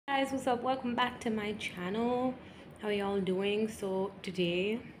guys, what's up? Welcome back to my channel. How are y'all doing? So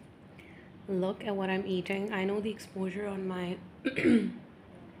today, look at what I'm eating. I know the exposure on my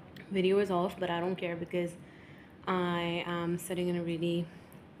video is off, but I don't care because I am sitting in a really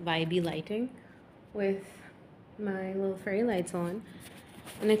vibey lighting with my little fairy lights on,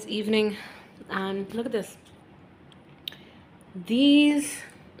 and it's evening. And look at this. These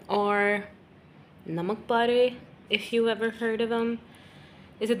are Namak Paray, if you ever heard of them.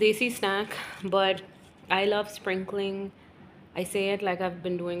 It's a desi snack, but I love sprinkling. I say it like I've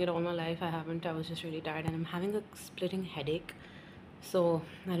been doing it all my life. I haven't. I was just really tired and I'm having a splitting headache. So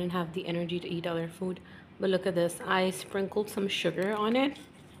I didn't have the energy to eat other food. But look at this. I sprinkled some sugar on it.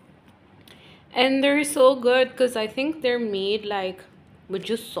 And they're so good because I think they're made like with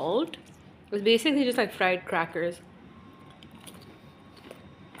just salt. It's basically just like fried crackers,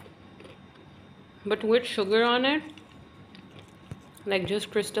 but with sugar on it, like just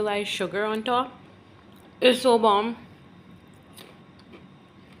crystallized sugar on top. It's so bomb.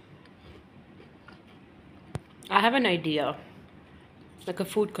 I have an idea, like a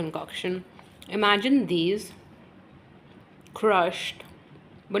food concoction. Imagine these crushed,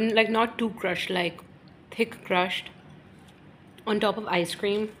 but like not too crushed, like thick crushed on top of ice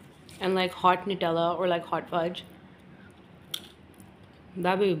cream and like hot Nutella or like hot fudge.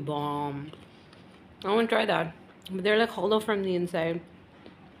 That'd be bomb. I want to try that. But they're like hollow from the inside.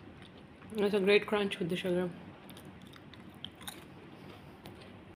 It's a great crunch with the sugar.